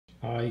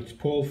Hi, it's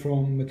Paul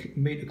from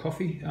Meter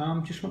Coffee.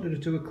 Just wanted to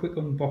do a quick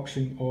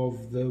unboxing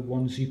of the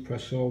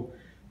 1Zpresso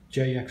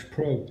JX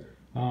Pro.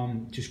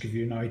 Just give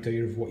you an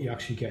idea of what you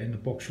actually get in the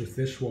box with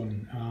this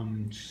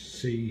one.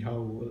 See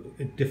how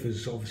it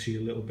differs obviously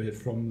a little bit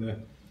from the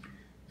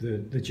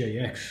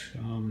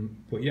JX.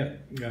 But yeah,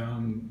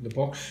 the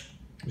box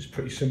is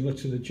pretty similar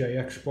to the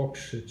JX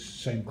box. It's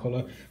same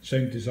colour,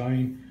 same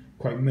design,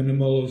 quite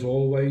minimal as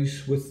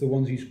always with the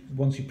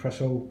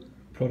 1Zpresso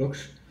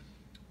products.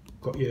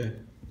 Got your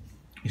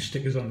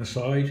stickers on the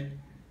side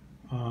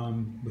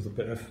with a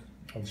bit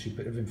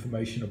of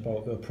information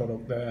about the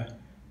product there,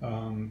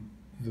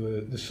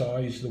 the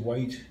size, the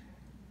weight,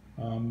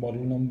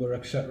 model number,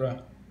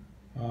 etc.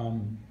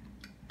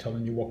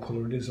 Telling you what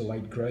colour it is, a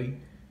light grey.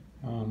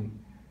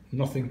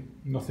 Nothing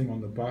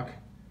on the back.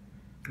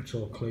 It's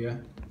all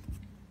clear.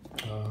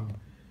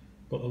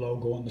 Got the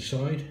logo on the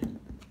side,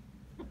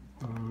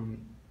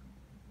 and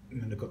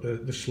then they've got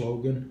the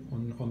slogan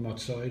on that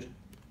side.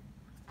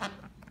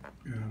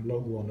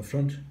 Logo on the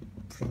front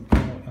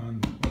panel,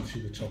 and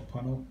obviously the top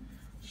panel.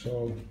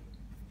 So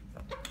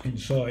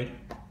inside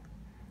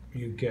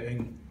you're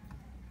getting,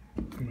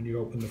 when you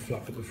open the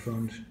flap at the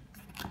front,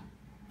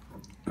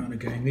 and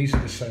again these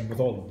are the same with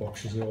all the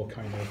boxes, they all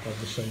kind of have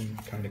the same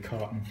kind of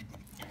carton.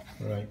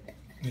 Right,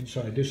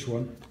 inside this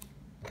one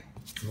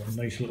you've got a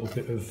nice little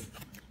bit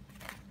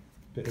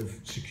of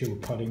secure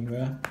padding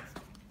there.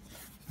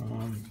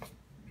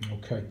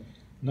 Okay,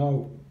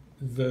 now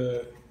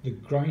the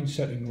grind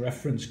setting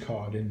reference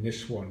card in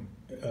this one,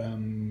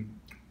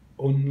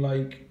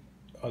 unlike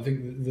I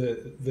think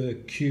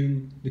the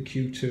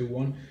Q2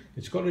 one,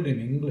 it's got it in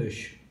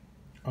English,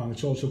 and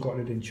it's also got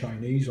it in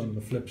Chinese on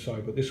the flip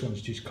side, but this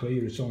one's just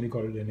clear, it's only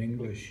got it in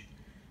English.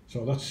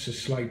 So that's a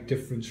slight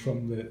difference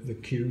from the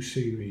Q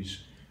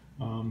series,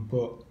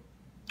 but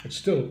it's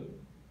still,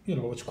 you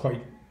know, it's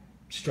quite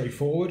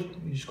straightforward.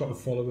 You just got to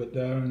follow it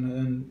there,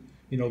 and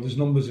you know, there's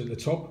numbers at the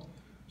top,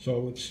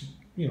 so it's,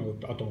 you know,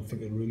 I don't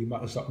think it really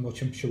matters that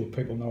much. I'm sure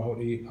people know how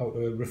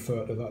to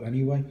refer to that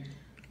anyway.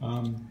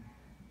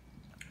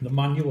 The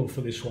manual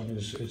for this one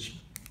is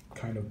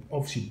kind of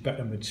obviously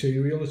better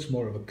material. It's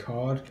more of a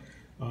card,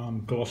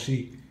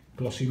 glossy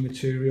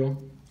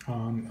material.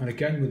 And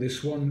again with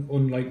this one,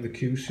 unlike the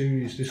Q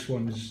series, this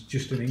one is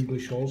just in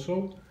English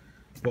also.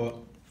 But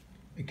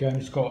again,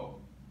 it's got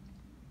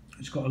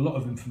a lot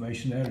of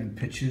information there in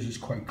pictures. It's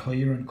quite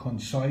clear and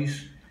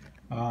concise.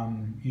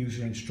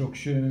 User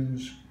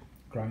instructions,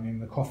 grinding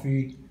the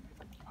coffee,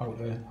 how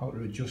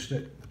to adjust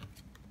it.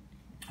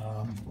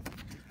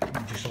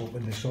 And just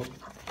open this up.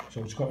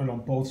 So it's got it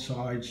on both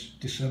sides,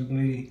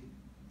 disassembly,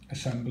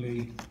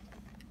 assembly,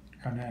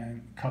 and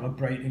then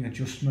calibrating,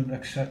 adjustment,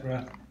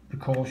 etc.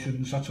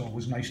 Precautions, that's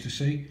always nice to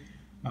see.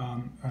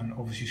 And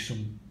obviously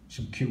some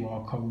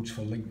QR codes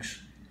for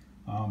links.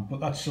 But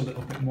that's a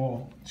little bit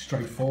more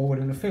straightforward,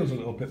 and it feels a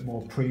little bit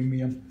more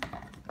premium,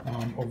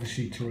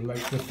 obviously to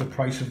relate with the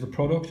price of the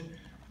product.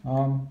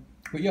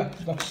 But yeah,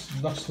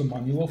 that's the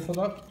manual for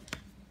that.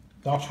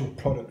 The actual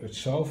product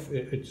itself,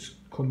 it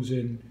comes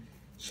in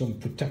some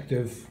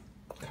protective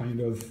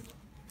kind of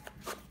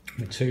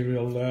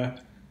material there.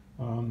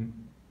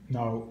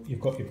 Now you've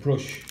got your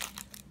brush,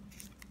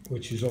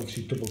 which is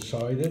obviously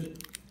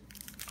double-sided.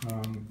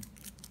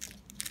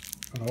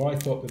 And I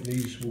thought that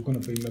these were going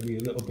to be maybe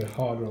a little bit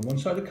harder on one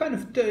side.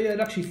 It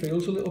actually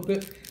feels a little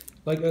bit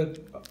like a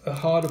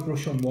harder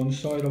brush on one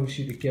side,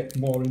 obviously to get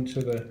more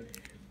into the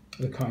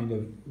kind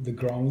of the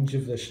grounds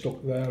if they're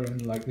stuck there,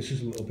 and like this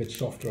is a little bit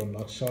softer on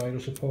that side, I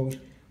suppose.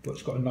 But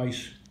it's got a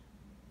nice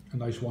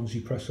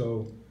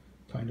 1Zpresso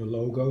kind of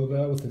logo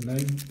there with the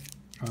name,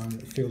 and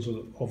it feels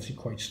obviously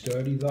quite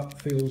sturdy. That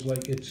feels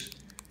like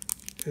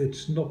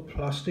it's not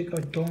plastic,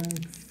 I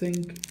don't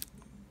think.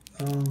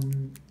 I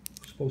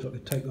suppose I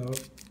could take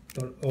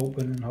that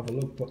open and have a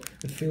look, but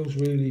it feels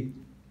really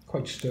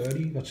quite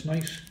sturdy. That's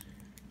nice.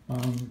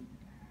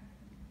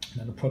 And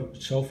then the product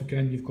itself,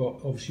 again, you've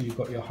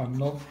got your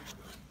handle,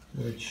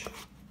 which,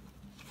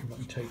 let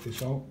me take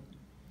this out,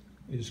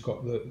 it's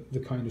got the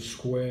kind of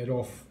squared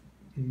off,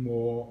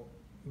 more,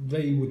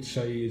 they would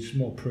say is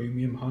more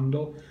premium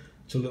handle.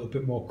 It's a little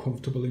bit more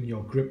comfortable in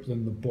your grip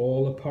than the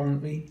ball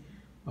apparently.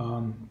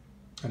 And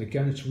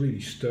again, it's really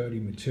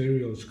sturdy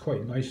material. It's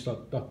quite nice.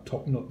 That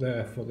top nut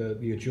there for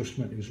the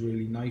adjustment is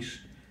really nice.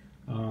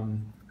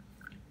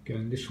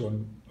 Again, this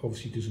one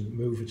obviously doesn't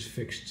move, it's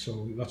fixed,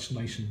 so that's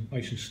nice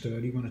and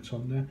sturdy when it's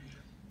on there.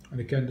 And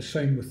again, the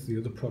same with the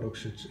other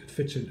products, it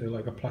fits into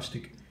like a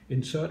plastic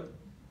insert,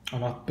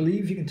 and I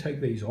believe you can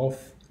take these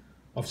off.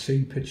 I've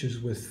seen pictures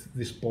with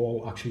this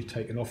ball actually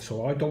taken off,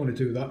 so I don't want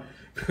to do that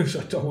because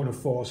I don't want to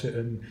force it,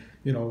 and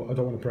you know, I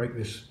don't want to break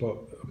this, but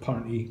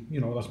apparently,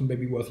 you know, that's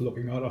maybe worth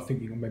looking at. I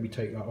think you can maybe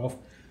take that off.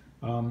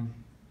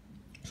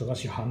 So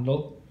that's your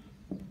handle.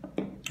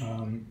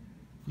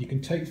 You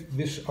can take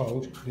this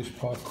out, this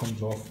part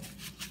comes off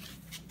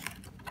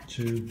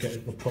to get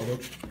at the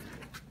product,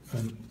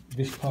 and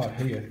this part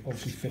here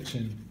obviously fits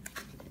in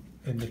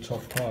the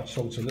top part,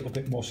 so it's a little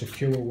bit more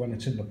secure when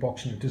it's in the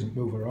box and it doesn't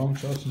move around,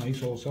 so that's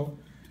nice also.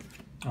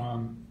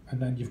 And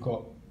then you've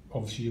got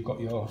obviously you've got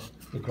your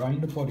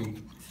grinder body.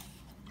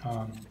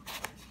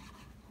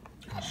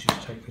 Let's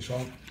just take this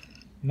off.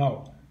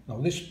 Now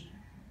this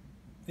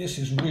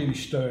is really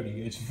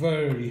sturdy. It's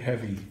very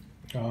heavy.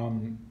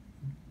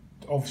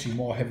 Obviously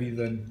more heavy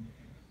than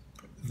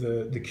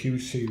the Q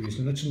series,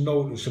 and it's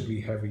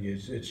noticeably heavy.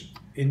 It's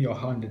in your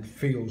hand. It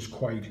feels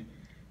quite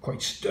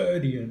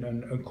sturdy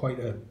and quite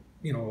a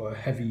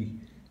heavy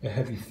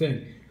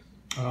thing.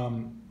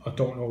 I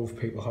don't know if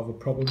people have a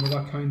problem with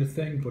that kind of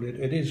thing, but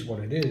it is what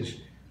it is.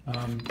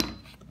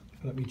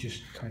 Let me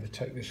just kind of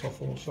take this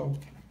off also.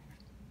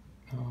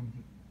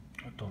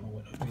 I don't know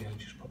what to do. I'll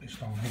just put this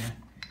down here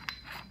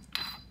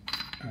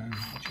and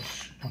I'll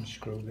just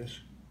unscrew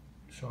this.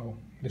 So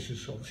this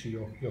is obviously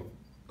your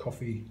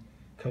coffee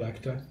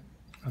collector,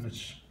 and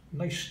it's a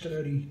nice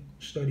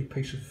sturdy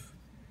piece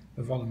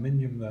of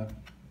aluminium there.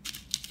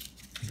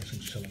 There's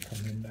some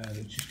silicone in there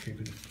to just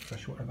keep it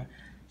fresh, whatever.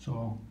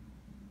 So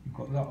you've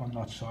got that on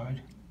that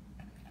side,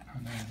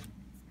 and then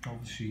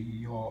obviously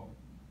your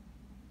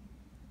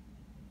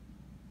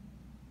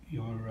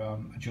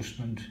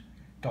adjustment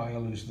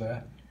dial is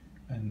there,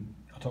 and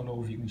I don't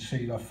know if you can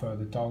see that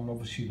further down.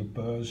 Obviously the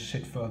burrs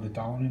sit further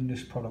down in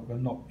this product. They're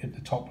not at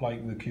the top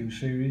like the Q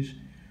series,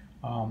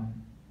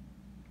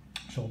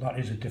 so that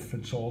is a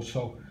difference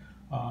also.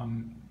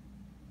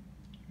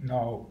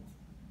 Now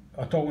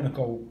I don't want to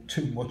go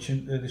too much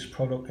into this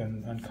product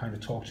and kind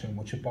of talk too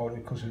much about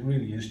it, because it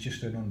really is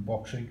just an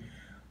unboxing.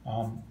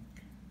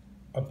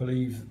 I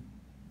believe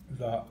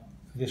that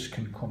this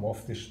can come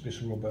off,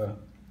 this rubber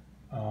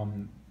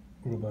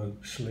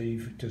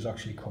sleeve does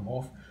actually come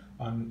off,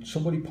 and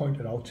somebody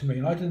pointed out to me,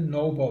 and I didn't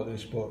know about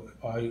this, but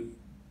I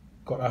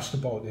got asked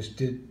about this.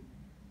 Do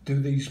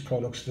these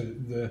products,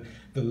 the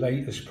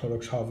latest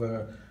products, have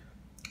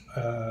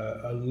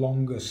a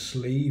longer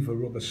sleeve, a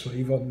rubber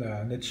sleeve on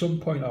there? And at some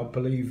point I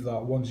believe that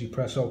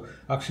 1Zpresso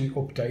actually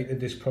updated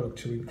this product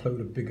to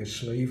include a bigger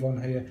sleeve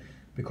on here,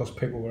 because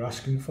people were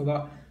asking for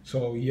that.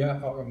 So yeah,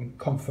 I can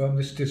confirm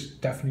this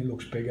definitely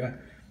looks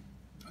bigger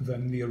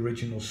than the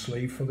original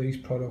sleeve for these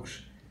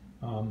products.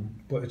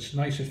 But it's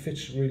nice, it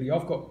fits really. I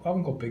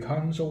haven't got big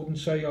hands, I wouldn't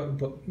say,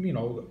 but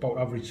about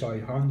average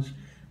size hands,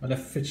 and it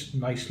fits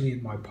nicely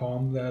in my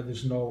palm there.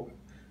 There's not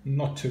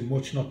too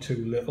much, not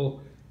too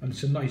little, and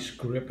it's a nice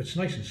grip. It's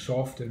nice and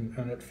soft,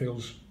 and it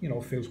feels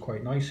feels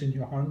quite nice in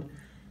your hand.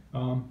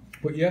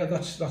 But yeah,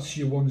 that's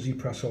your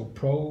 1Zpresso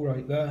Pro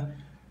right there.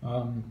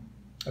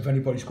 If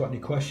anybody's got any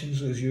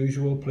questions, as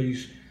usual,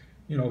 please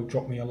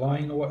drop me a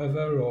line or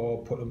whatever,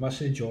 or put a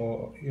message,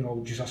 or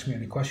just ask me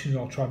any questions.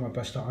 I'll try my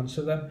best to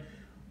answer them.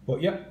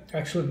 But yeah,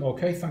 excellent.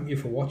 Okay, thank you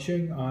for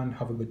watching and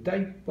have a good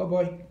day. Bye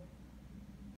bye.